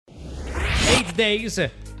days,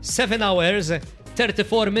 7 hours,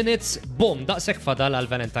 34 minutes, boom, daqshekk fadal għal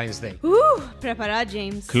Valentine's Day. Prepara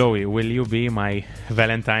James. Chloe, will you be my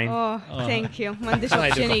Valentine? Thank you. M'għandix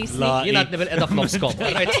optionisni. Jina għadni bil-edha f'nofskom,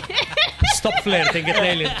 Stop flirting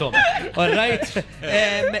it-lejl intom. All right?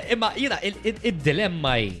 Imma jina,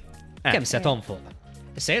 id-dilemma kemm se tonfoq.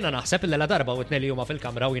 Issa jena naħseb il-lela darba u t-nejli juma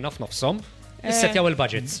fil-kamra u jina f'nofsom, issetjaw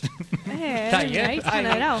il-budgets. Tajjeb.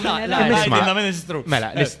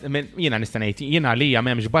 Mela, jina nistanejt, jina li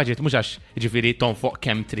memx budget, mux għax ġifiri tonfoq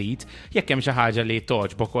kem trid, jekk hemm xi ħaġa li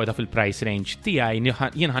toġbok għoda fil-price range tiegħi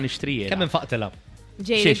jien ħan ixtrijiet. Kemm infaqtilha?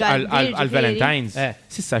 Xiex għal-Valentines?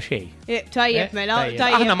 Sissa xej. Tajjeb, mela,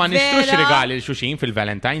 Aħna ma nixtrux regali l-xuxin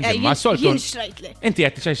fil-Valentines, imma soltu. Jien xrajtlek. Inti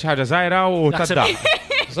għed xi ħaġa żgħira u tadda.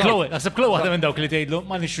 Chloe, naħseb Chloe għadha minn dawk li tgħidlu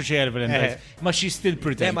ma nixxu xejn Valentines, ma she still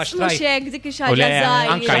pretends. Mhux hekk dik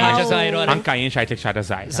ħaġa żgħira. Anka jien xajtlek xi ħaġa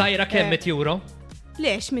żgħira. Żgħira kemm €100?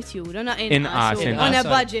 Lex €100 Inqas. Ona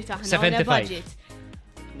budget aħna, ona budget.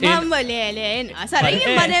 Mamma le, inqas. Sara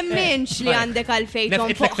jien ma nemminx li għandek għalfejn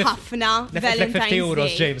fuq ħafna Valentine's €50,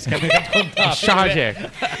 Day. James, kemm tkun taf. Xaħġek.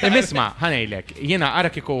 Imisma, ħanejlek, jiena ara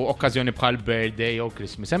kieku okkażjoni bħal birthday u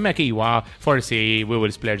Christmas, hemmhekk iwa forsi we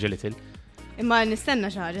will splurge a little. Imma nistenna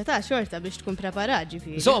xi ħaġa ta' xorta biex tkun preparat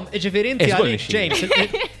ġifieri. Zom, ġifieri inti għalik, James,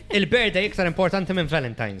 il-birthday iktar importanti minn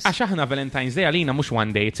Valentine's. Għax aħna Valentine's Day għalina mhux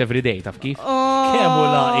one day, it's every day, taf kif? Kemmu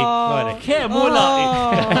laqi. Kemmu laqi.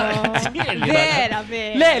 Vera.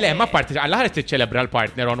 Le, ma parti, għall-ħaret tiċċelebra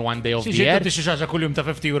l-partner on one day of the year. Xi xaġa kuljum ta'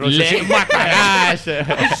 €50. Le, ma tarax.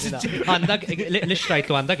 Għandak, li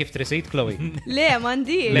xtrajtlu għandak kif trisit, Chloe? Le,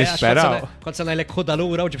 m'għandi. Nisperaw. Kont se ngħidlek ħudha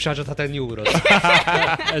lura u ġib xi ħaġa ta' €10.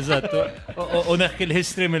 Eżatt. U neħki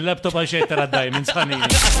l-history mill-laptop għal xejn tara d-daj minn sħanini.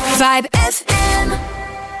 Vibe FM.